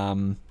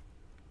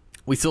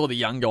 We saw the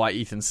young guy,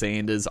 Ethan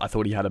Sanders. I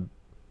thought he had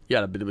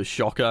a bit of a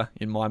shocker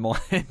in my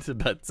mind,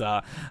 but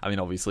I mean,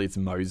 obviously it's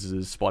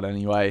Moses' spot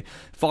anyway.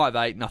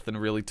 5'8", nothing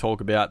to really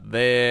talk about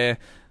there.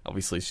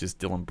 Obviously it's just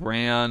Dylan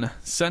Brown.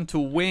 Centre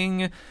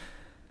wing,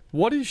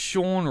 what is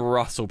Sean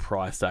Russell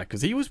priced at?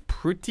 Because he was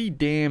pretty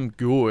damn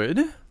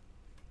good.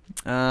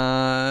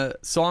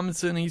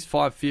 Simonson, he's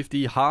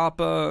 550.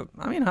 Harper,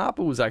 I mean,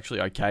 Harper was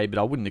actually okay, but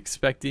I wouldn't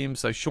expect him.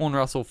 So Sean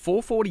Russell,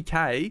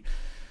 440k.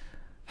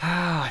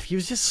 If he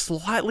was just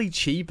slightly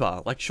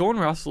cheaper. Like, Sean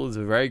Russell is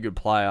a very good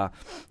player,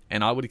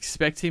 and I would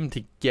expect him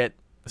to get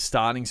a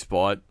starting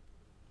spot.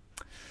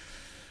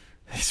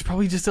 It's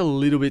probably just a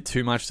little bit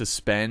too much to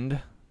spend,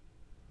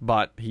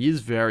 but he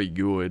is very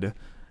good.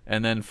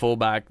 And then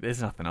fullback,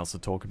 there's nothing else to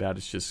talk about.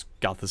 It's just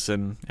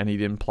Gutherson, and he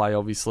didn't play,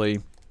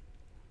 obviously.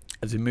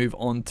 As we move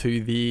on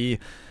to the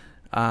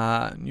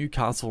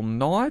Newcastle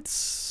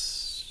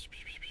Knights.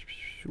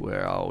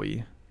 Where are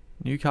we?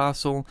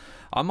 Newcastle.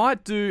 I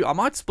might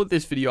split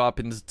this video up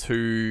into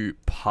 2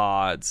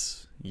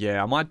 parts.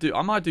 Yeah, I might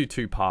do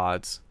 2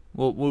 parts.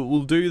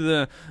 We'll do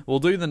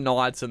the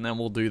Knights, and then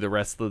we'll do the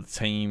rest of the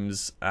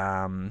teams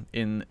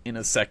in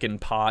a second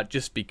part,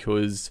 just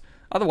because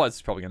otherwise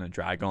it's probably going to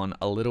drag on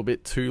a little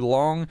bit too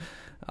long.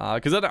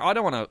 Because I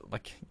don't want to,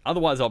 like,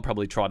 otherwise I'll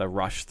probably try to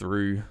rush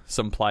through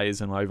some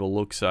players and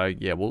overlook. So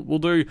yeah, we'll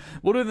do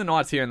the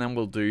Knights here, and then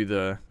we'll do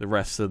the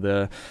rest of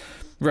the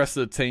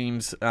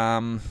teams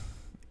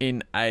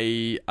in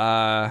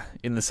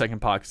the second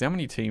part. Because how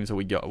many teams have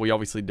we got? We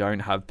obviously don't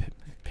have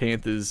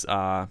Panthers.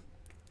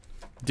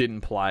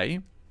 Didn't play.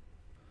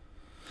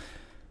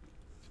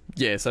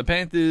 Yeah, so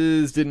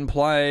Panthers didn't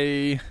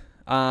play.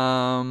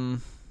 Was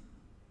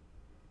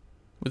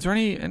there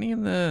any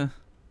in the?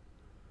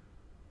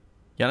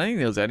 Yeah, I don't think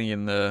there was any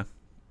in the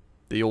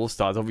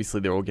All-Stars. Obviously,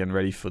 they're all getting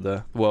ready for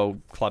the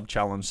World Club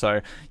Challenge. So,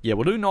 yeah,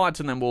 we'll do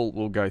Knights, and then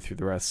we'll go through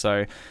the rest.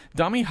 So,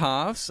 dummy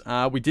halves,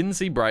 we didn't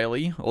see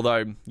Brayley.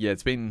 Although, yeah,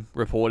 it's been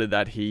reported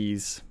that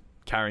he's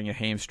carrying a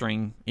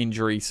hamstring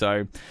injury.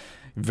 So,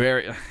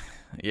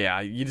 yeah,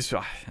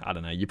 I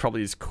don't know. You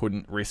probably just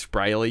couldn't risk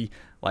Brayley.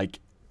 Like,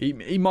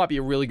 he might be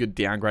a really good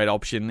downgrade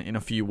option in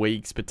a few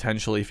weeks,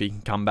 potentially, if he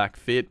can come back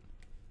fit.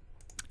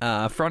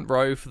 Front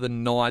row for the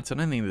Knights, I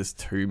don't think there's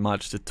too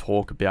much to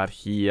talk about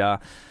here.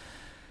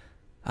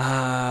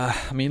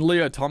 I mean,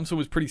 Leo Thompson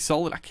was pretty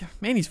solid.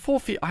 Man, he's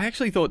 450. I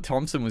actually thought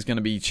Thompson was going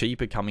to be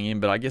cheaper coming in,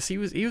 but I guess he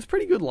was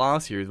pretty good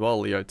last year as well,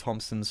 Leo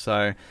Thompson.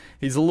 So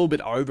he's a little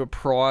bit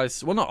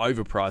overpriced. Well, not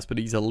overpriced, but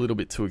he's a little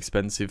bit too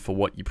expensive for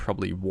what you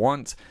probably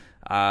want.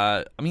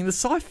 I mean,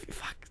 the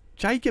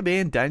Jacob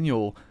and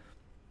Daniel,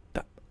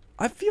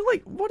 I feel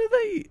like, what are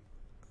they?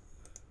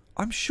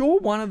 I'm sure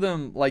one of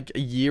them, like a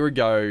year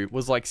ago,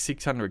 was like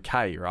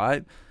 600k,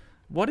 right?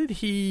 What did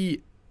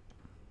he...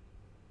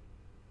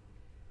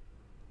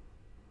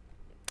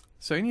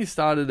 So he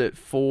started at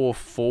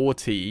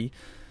 440.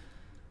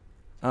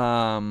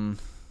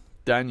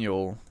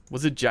 Daniel,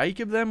 was it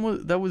Jacob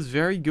then that was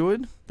very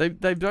good? They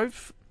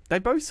both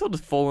sort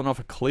of fallen off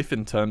a cliff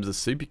in terms of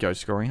Supercoach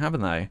scoring,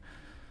 haven't they?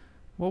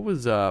 What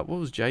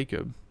was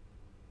Jacob?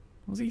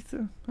 Was he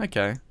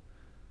okay?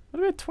 What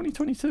about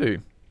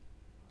 2022?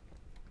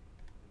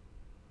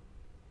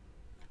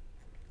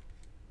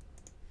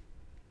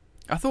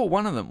 I thought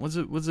one of them was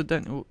it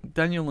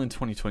Daniel in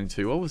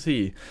 2022. What was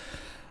he?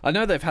 I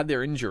know they've had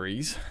their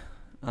injuries.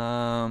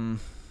 What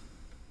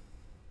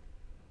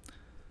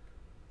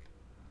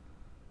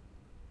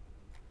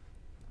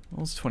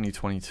was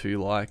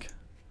 2022 like?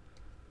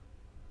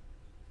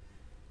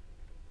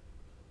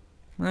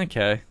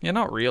 Okay, yeah,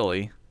 not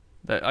really.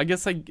 I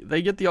guess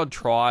they get the odd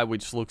try,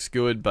 which looks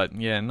good, but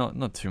yeah,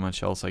 not too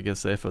much else, I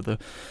guess, there for the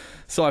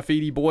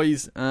Saifidi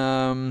boys.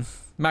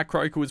 Matt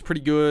Croker was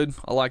pretty good.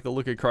 I like the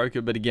look of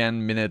Croker, but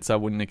again, minutes, I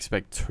wouldn't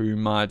expect too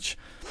much.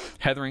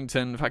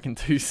 Hetherington, fucking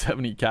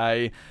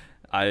 270k.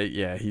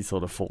 Yeah, he's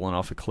sort of fallen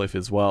off a cliff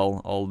as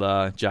well. Old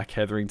Jack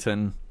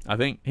Hetherington. I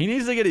think he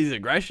needs to get his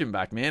aggression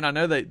back, man. I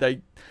know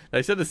they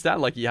said the stat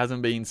like he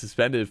hasn't been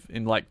suspended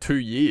in like 2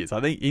 years.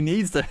 I think he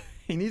needs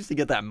to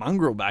get that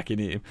mongrel back in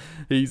him.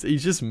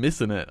 He's just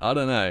missing it. I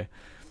don't know.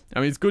 I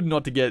mean, it's good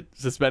not to get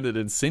suspended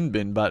in sin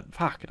bin, but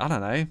fuck, I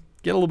don't know.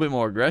 Get a little bit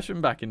more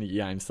aggression back into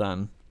your game,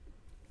 son.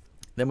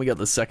 Then we got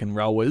the second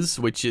rowers,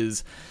 which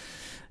is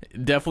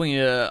definitely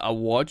a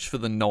watch for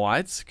the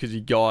Knights, because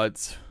you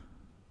got...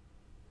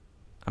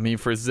 I mean,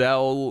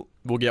 Frizzell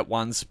will get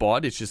one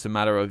spot. It's just a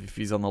matter of if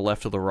he's on the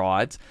left or the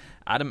right.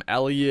 Adam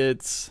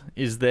Elliott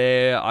is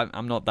there.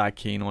 I'm not that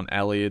keen on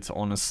Elliott,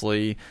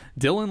 honestly.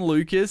 Dylan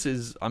Lucas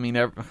is... I mean,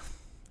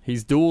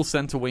 he's dual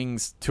centre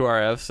wings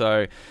 2RF,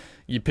 so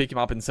you pick him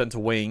up in centre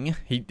wing.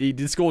 He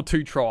did score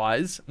 2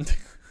 tries.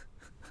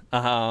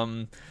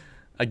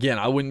 Again,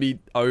 I wouldn't be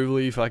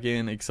overly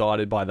fucking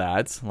excited by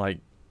that. Like,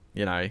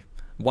 you know,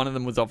 one of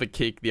them was off a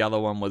kick. The other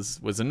one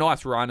was a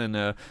nice run and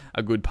a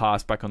good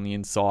pass back on the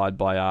inside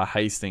by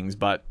Hastings.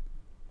 But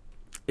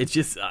it's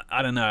just,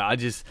 I don't know. I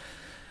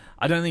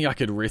don't think I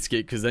could risk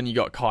it, because then you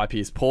got Kai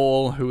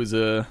Pearce-Paul, who is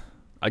a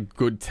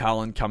good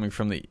talent coming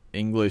from the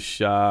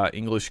English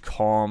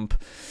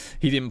comp.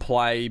 He didn't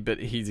play, but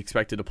he's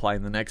expected to play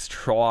in the next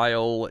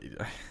trial.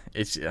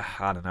 It's,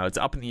 I don't know, it's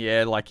up in the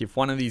air. Like, if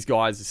one of these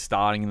guys is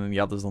starting and then the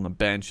other's on the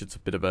bench, it's a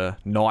bit of a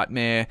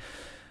nightmare.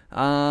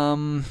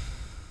 And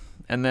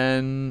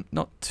then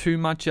not too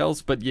much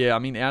else, but yeah, I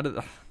mean, out of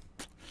the...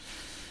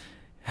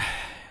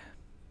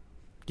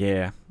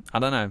 yeah, I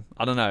don't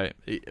know.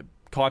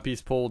 Kai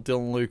Pearce-Paul,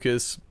 Dylan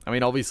Lucas. I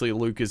mean, obviously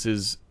Lucas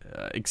is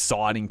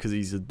exciting because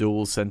he's a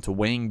dual centre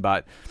wing,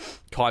 but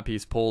Kai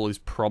Pearce-Paul is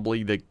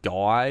probably the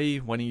guy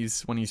when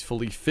he's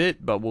fully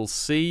fit, but we'll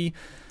see.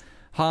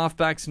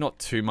 Halfbacks, not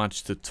too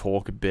much to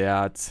talk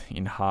about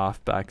in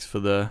halfbacks for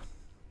the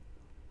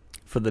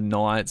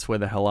Knights. Where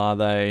the hell are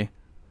they?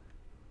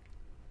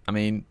 I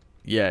mean,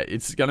 yeah,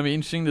 it's going to be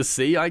interesting to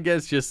see, I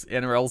guess, just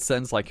NRL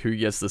sense, like who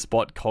gets the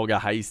spot.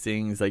 Cogger,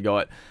 Hastings, they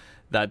got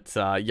that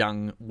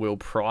young Will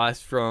Price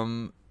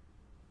from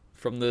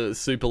the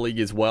Super League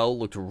as well,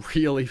 looked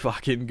really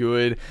fucking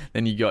good.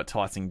 Then you got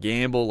Tyson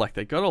Gamble. Like,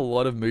 they got a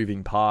lot of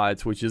moving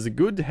parts, which is a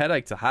good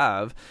headache to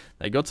have.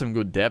 They got some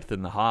good depth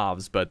in the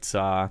halves, but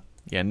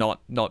yeah, not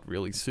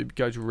really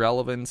Supercoach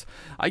relevant.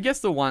 I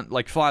guess the one,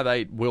 like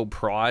 5'8", Will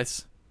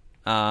Price.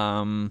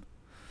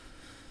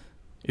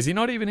 Is he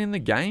not even in the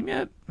game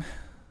yet?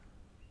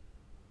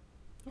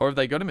 Or have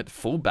they got him at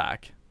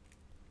fullback?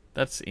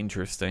 That's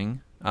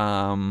interesting.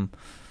 Yeah,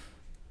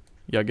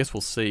 I guess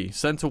we'll see.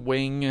 Centre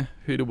wing,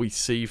 who do we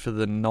see for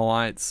the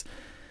Knights?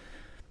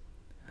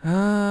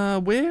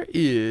 Where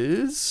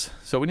is...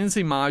 So we didn't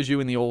see Marju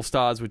in the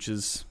All-Stars, which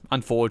is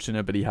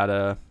unfortunate, but he had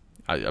a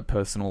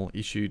personal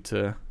issue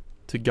to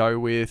go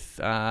with.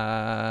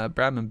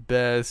 Bradman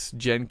Best,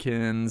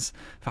 Jenkins.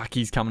 Fuck,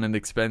 he's coming in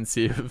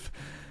expensive.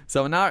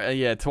 So,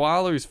 yeah,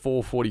 Tuala is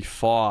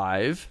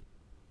 445.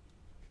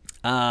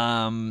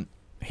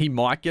 He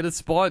might get a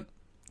spot.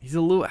 He's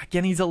a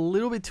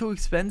little bit too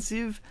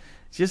expensive.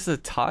 Just a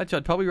touch.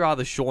 I'd probably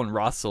rather Sean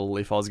Russell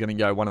if I was going to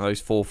go one of those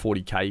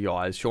 440k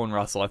guys. Sean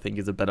Russell, I think,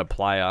 is a better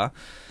player.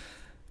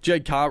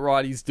 Jade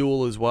Cartwright, he's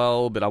dual as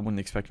well, but I wouldn't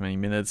expect many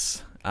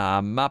minutes.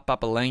 Matt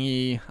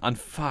Papalengi,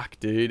 fuck,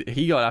 dude.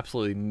 He got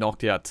absolutely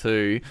knocked out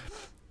too.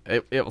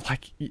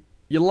 Like,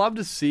 you love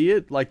to see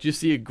it, like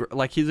just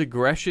like his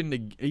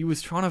aggression. He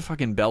was trying to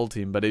fucking belt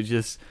him, but it's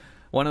just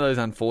one of those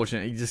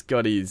unfortunate. He just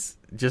got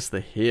just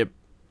the hip,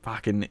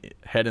 fucking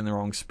head in the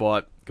wrong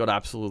spot. Got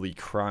absolutely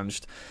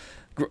crunched.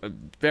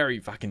 Very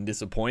fucking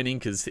disappointing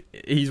because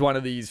he's one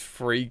of these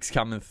freaks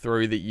coming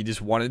through that you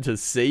just wanted to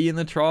see in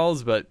the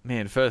trials. But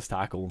man, first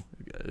tackle,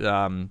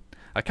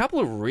 a couple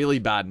of really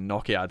bad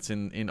knockouts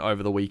in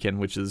over the weekend,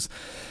 which is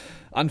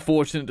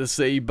unfortunate to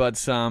see.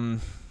 But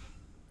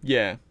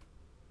yeah,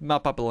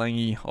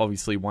 Mapapalangi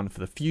obviously one for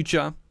the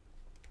future,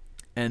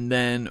 and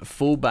then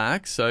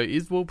fullback. So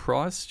is Will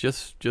Price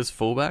just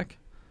fullback?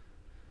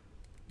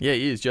 Yeah,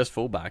 he is just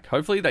fullback.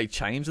 Hopefully they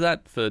change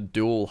that for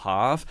dual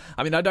half.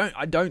 I mean, I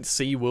don't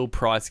see Will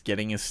Price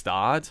getting a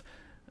start,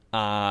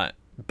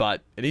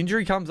 but an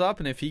injury comes up,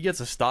 and if he gets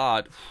a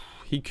start,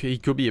 he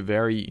could be a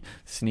very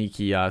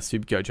sneaky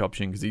Supercoach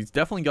option because he's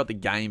definitely got the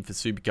game for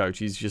Supercoach.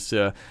 He's just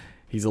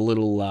he's a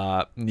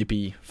little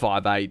nippy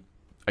 5'8",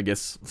 I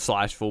guess,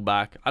 slash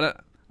fullback. I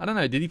don't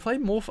know. Did he play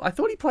more? I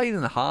thought he played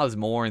in the halves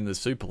more in the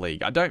Super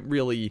League. I don't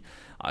really.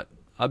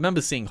 I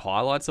remember seeing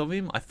highlights of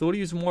him. I thought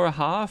he was more a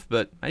half,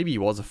 but maybe he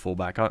was a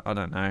fullback. I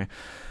don't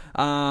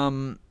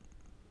know.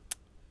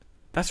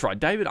 That's right,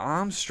 David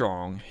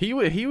Armstrong. He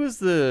was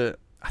the.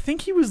 I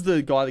think he was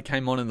the guy that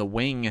came on in the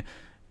wing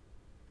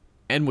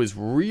and was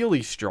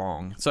really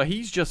strong. So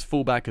he's just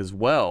fullback as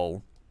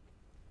well.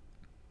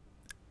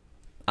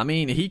 I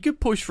mean, he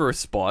could push for a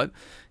spot.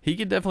 He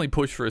could definitely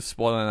push for a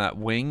spot on that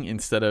wing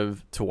instead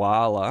of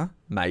Tuala,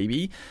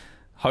 maybe.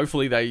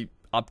 Hopefully they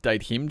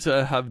update him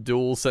to have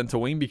dual centre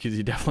wing because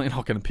you're definitely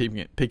not going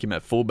to pick him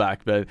at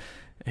fullback. But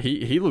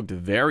he looked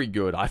very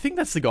good. I think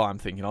that's the guy I'm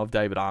thinking of,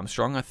 David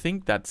Armstrong. I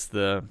think that's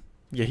the...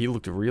 Yeah, he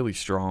looked really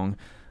strong.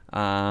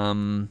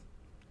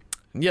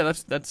 Yeah,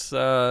 that's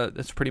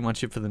pretty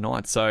much it for the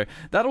night. So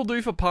that'll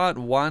do for part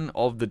 1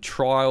 of the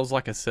trials.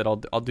 Like I said, I'll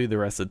do the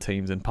rest of the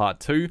teams in part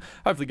 2.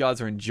 Hopefully,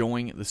 guys are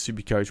enjoying the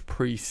Supercoach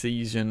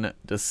pre-season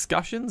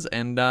discussions,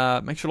 and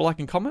make sure to like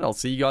and comment. I'll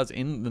see you guys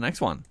in the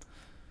next one.